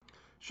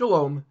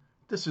Shalom,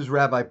 this is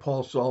Rabbi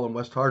Paul Saul in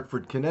West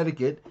Hartford,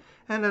 Connecticut,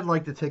 and I'd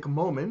like to take a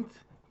moment,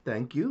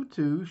 thank you,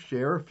 to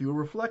share a few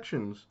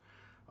reflections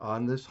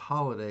on this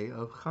holiday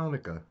of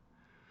Hanukkah.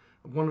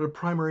 One of the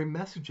primary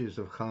messages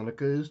of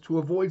Hanukkah is to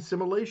avoid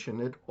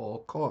assimilation at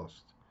all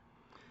costs.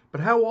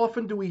 But how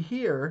often do we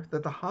hear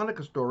that the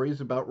Hanukkah story is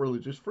about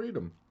religious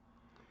freedom?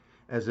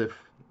 As if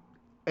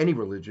any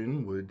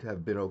religion would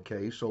have been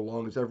okay so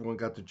long as everyone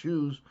got to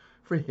choose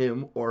for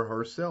him or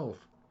herself.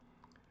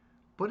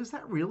 But is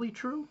that really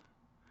true?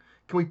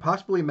 Can we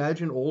possibly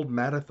imagine old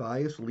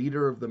Mattathias,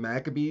 leader of the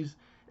Maccabees,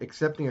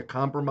 accepting a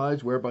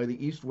compromise whereby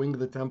the east wing of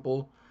the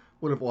temple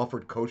would have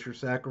offered kosher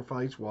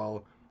sacrifice,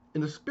 while, in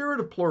the spirit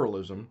of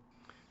pluralism,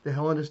 the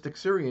Hellenistic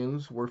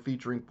Syrians were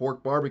featuring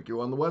pork barbecue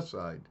on the west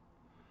side?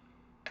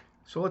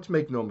 So let's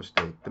make no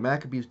mistake, the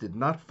Maccabees did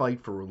not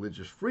fight for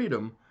religious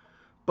freedom,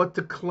 but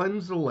to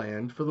cleanse the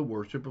land for the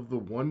worship of the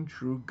one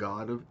true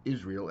God of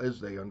Israel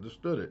as they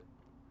understood it.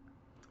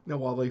 Now,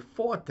 while they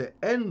fought to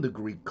end the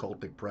Greek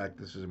cultic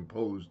practices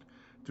imposed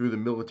through the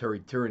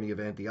military tyranny of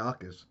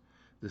Antiochus,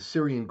 the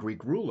Syrian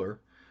Greek ruler,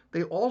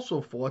 they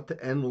also fought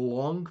to end the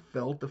long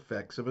felt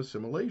effects of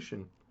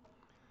assimilation.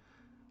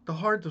 The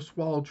hard to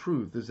swallow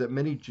truth is that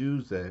many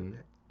Jews then,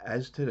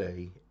 as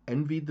today,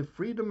 envied the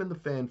freedom and the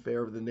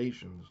fanfare of the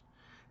nations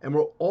and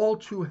were all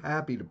too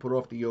happy to put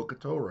off the yoke of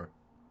Torah.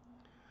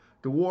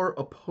 The war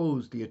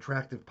opposed the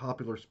attractive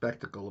popular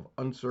spectacle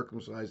of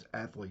uncircumcised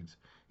athletes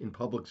in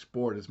public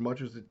sport as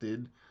much as it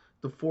did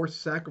the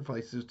forced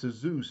sacrifices to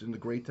Zeus in the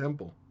great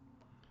temple.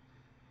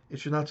 It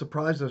should not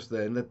surprise us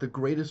then that the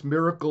greatest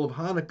miracle of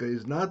Hanukkah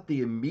is not the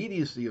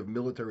immediacy of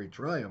military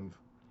triumph,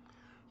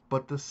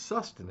 but the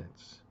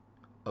sustenance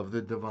of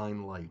the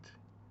divine light.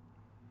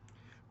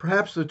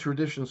 Perhaps the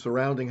tradition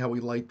surrounding how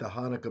we light the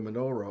Hanukkah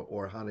menorah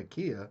or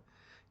Hanukkah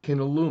can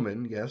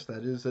illumine, yes,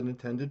 that is an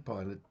intended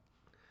pun.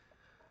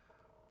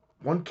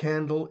 One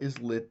candle is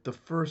lit the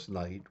first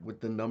night, with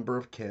the number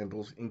of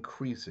candles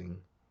increasing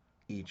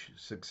each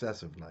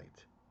successive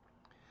night.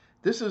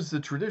 This is the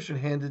tradition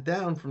handed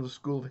down from the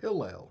school of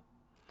Hillel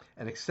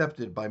and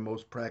accepted by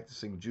most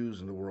practicing Jews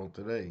in the world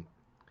today.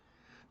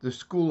 The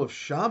school of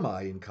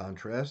Shammai, in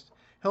contrast,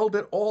 held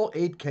that all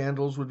 8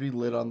 candles would be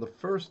lit on the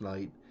first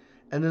night,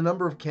 and the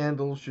number of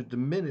candles should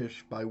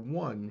diminish by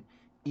 1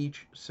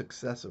 each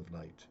successive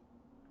night.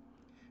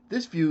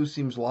 This view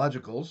seems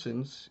logical,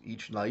 since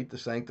each night the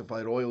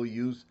sanctified oil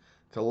used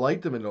to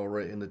light the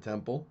menorah in the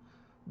temple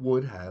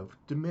would have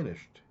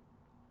diminished.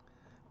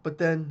 But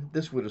then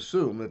this would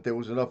assume that there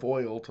was enough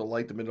oil to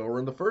light the menorah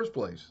in the first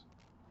place.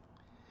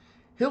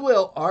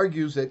 Hillel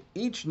argues that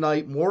each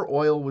night more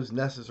oil was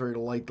necessary to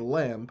light the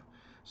lamp,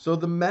 so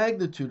the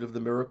magnitude of the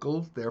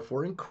miracle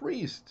therefore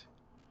increased.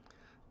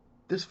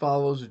 This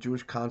follows the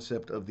Jewish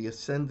concept of the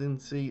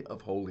ascendancy of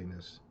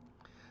holiness.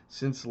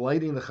 Since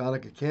lighting the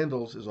Hanukkah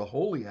candles is a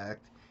holy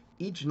act,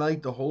 each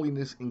night the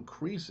holiness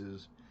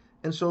increases,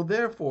 and so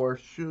therefore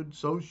should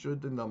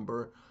the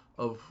number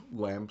of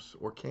lamps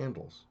or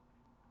candles.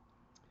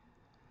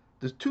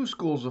 The 2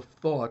 schools of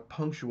thought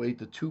punctuate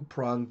the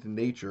 2-pronged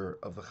nature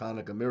of the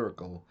Hanukkah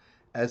miracle,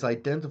 as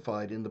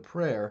identified in the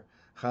prayer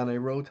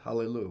Chanerot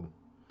Hallelu,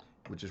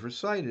 which is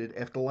recited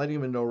after lighting a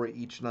menorah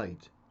each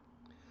night.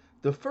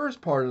 The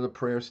first part of the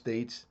prayer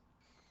states,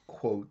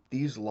 quote,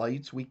 "These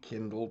lights we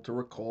kindle to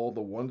recall the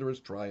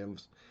wondrous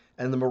triumphs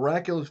and the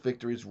miraculous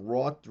victories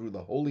wrought through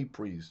the holy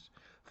priests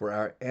for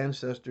our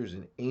ancestors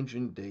in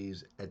ancient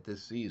days at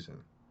this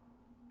season."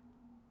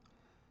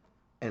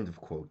 End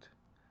of quote.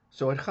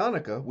 So at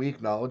Hanukkah, we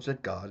acknowledge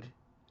that God,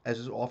 as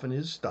is often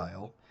his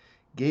style,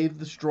 gave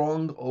the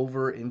strong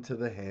over into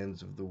the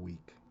hands of the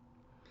weak.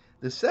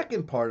 The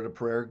second part of the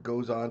prayer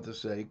goes on to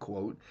say,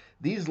 quote,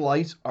 "These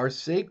lights are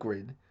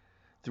sacred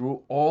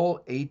through all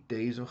 8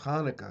 days of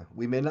Hanukkah.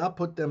 We may not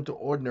put them to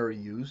ordinary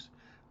use,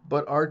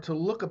 but are to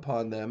look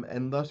upon them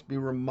and thus be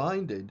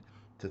reminded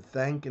to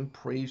thank and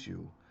praise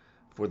you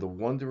for the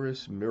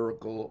wondrous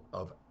miracle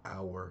of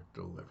our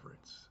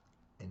deliverance."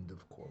 End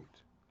of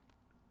quote.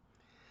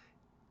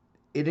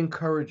 It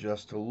encouraged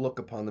us to look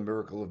upon the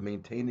miracle of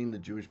maintaining the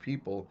Jewish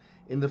people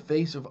in the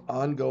face of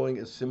ongoing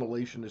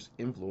assimilationist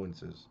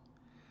influences.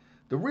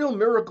 The real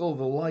miracle of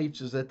the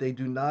lights is that they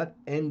do not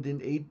end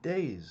in 8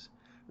 days.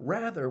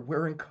 Rather,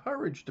 we're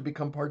encouraged to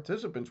become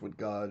participants with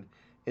God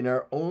in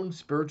our own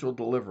spiritual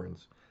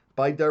deliverance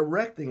by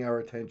directing our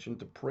attention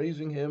to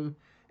praising him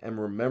and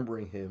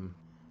remembering him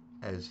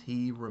as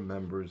he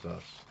remembers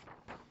us.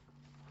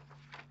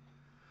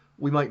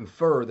 We might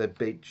infer that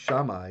Beit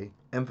Shammai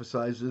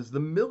emphasizes the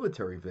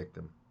military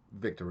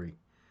victory.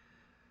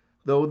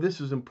 Though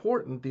this is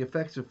important, the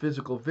effects of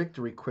physical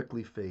victory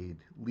quickly fade,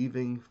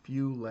 leaving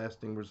few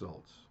lasting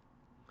results.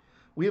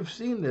 We have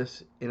seen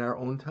this in our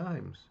own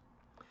times.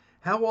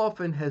 How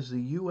often has the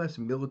U.S.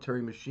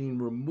 military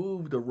machine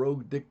removed a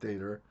rogue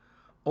dictator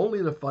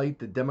only to fight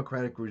the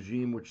democratic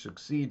regime which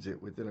succeeds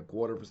it within a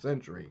quarter of a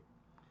century?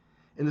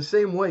 In the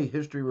same way,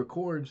 history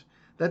records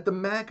that the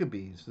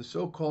Maccabees, the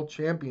so-called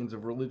champions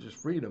of religious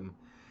freedom,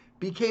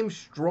 became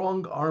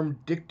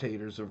strong-armed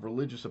dictators of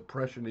religious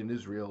oppression in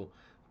Israel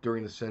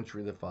during the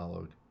century that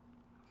followed.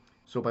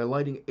 So by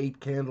lighting 8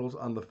 candles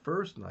on the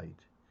first night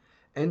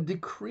and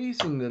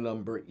decreasing the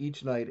number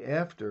each night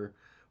after,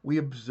 we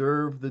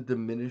observe the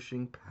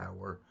diminishing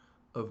power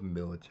of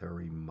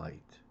military might.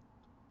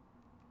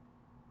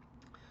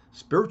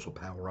 Spiritual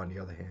power, on the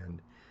other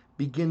hand,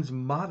 begins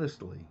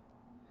modestly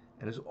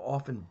and is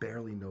often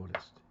barely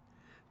noticed.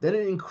 Then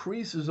it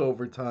increases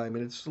over time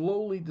and it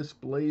slowly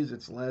displays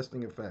its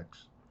lasting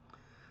effects.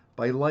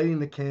 By lighting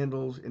the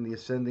candles in the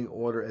ascending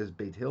order, as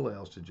Beit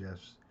Hillel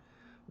suggests,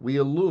 we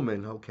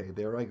illumine, okay,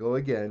 there I go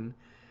again,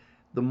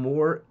 the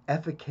more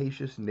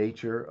efficacious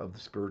nature of the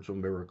spiritual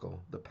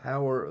miracle. The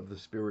power of the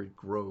Spirit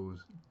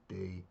grows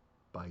day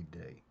by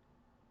day.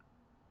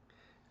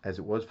 As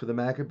it was for the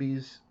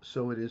Maccabees,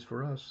 so it is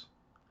for us.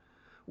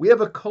 We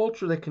have a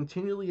culture that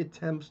continually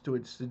attempts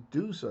to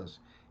seduce us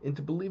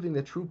into believing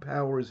that true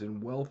power is in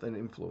wealth and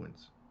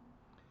influence.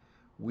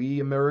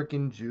 We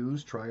American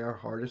Jews try our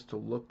hardest to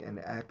look and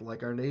act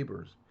like our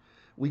neighbors.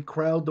 We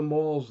crowd the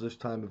malls this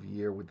time of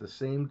year with the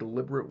same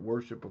deliberate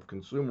worship of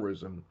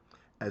consumerism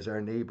as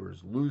our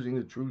neighbors, losing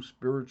the true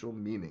spiritual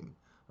meaning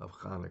of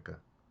Hanukkah.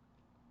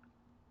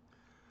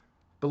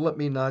 But let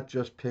me not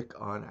just pick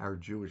on our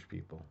Jewish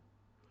people.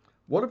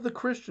 What of the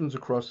Christians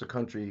across the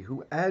country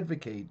who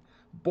advocate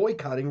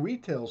boycotting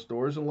retail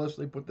stores unless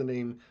they put the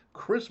name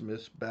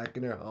Christmas back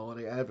in their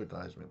holiday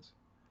advertisements?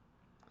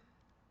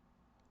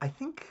 I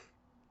think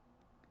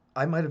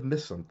I might have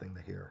missed something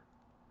here.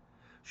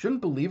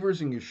 Shouldn't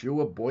believers in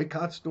Yeshua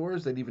boycott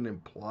stores that even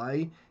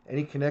imply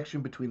any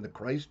connection between the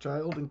Christ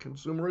child and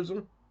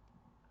consumerism?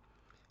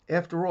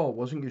 After all,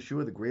 wasn't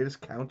Yeshua the greatest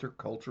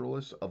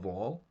counterculturalist of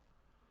all?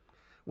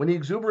 When the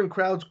exuberant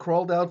crowds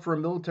crawled out for a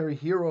military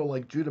hero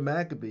like Judah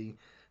Maccabee,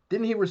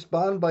 didn't he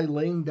respond by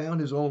laying down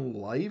his own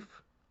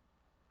life?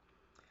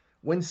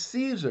 When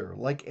Caesar,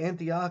 like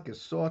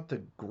Antiochus, sought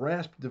to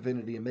grasp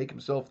divinity and make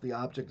himself the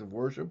object of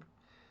worship,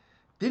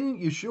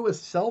 didn't Yeshua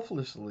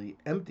selflessly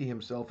empty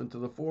himself into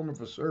the form of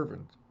a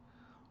servant,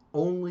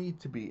 only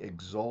to be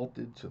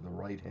exalted to the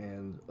right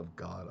hand of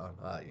God on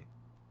high?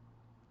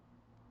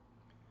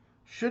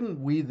 Shouldn't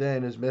we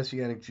then, as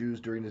Messianic Jews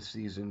during this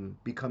season,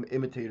 become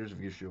imitators of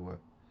Yeshua,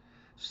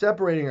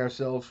 separating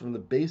ourselves from the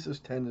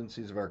basest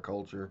tendencies of our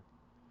culture?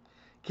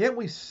 Can't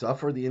we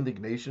suffer the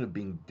indignation of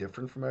being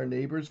different from our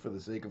neighbors for the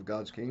sake of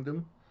God's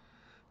kingdom?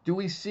 Do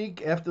we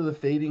seek after the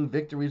fading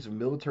victories of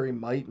military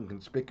might and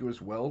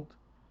conspicuous wealth?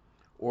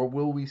 Or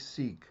will we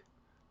seek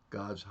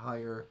God's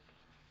higher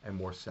and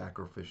more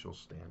sacrificial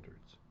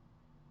standards?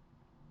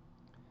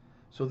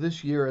 So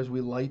this year, as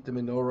we light the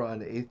menorah on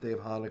the 8th day of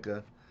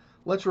Hanukkah,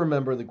 let's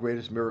remember the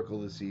greatest miracle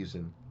of the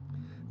season,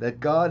 that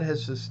God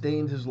has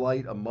sustained his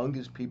light among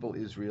his people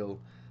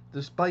Israel,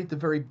 despite the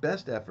very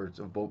best efforts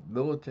of both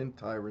militant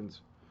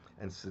tyrants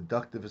and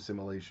seductive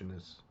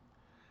assimilationists.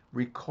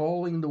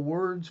 Recalling the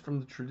words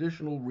from the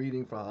traditional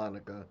reading for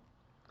Hanukkah,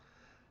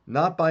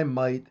 not by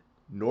might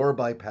nor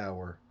by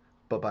power,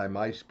 but by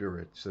my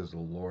spirit, says the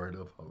Lord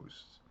of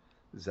hosts.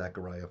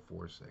 Zechariah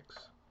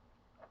 4:6.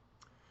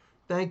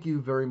 Thank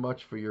you very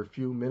much for your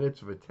few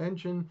minutes of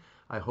attention.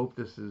 I hope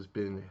this has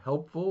been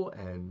helpful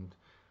and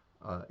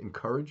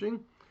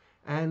encouraging.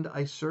 And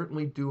I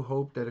certainly do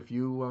hope that if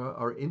you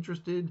are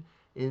interested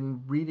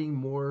in reading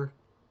more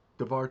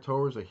Devar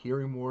Torahs or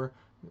hearing more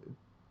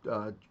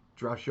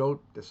drashot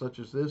such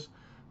as this,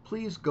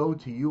 please go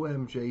to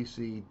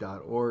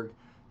umjc.org.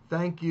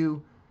 Thank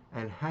you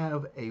and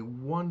have a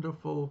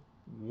wonderful,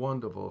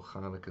 wonderful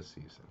Hanukkah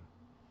season.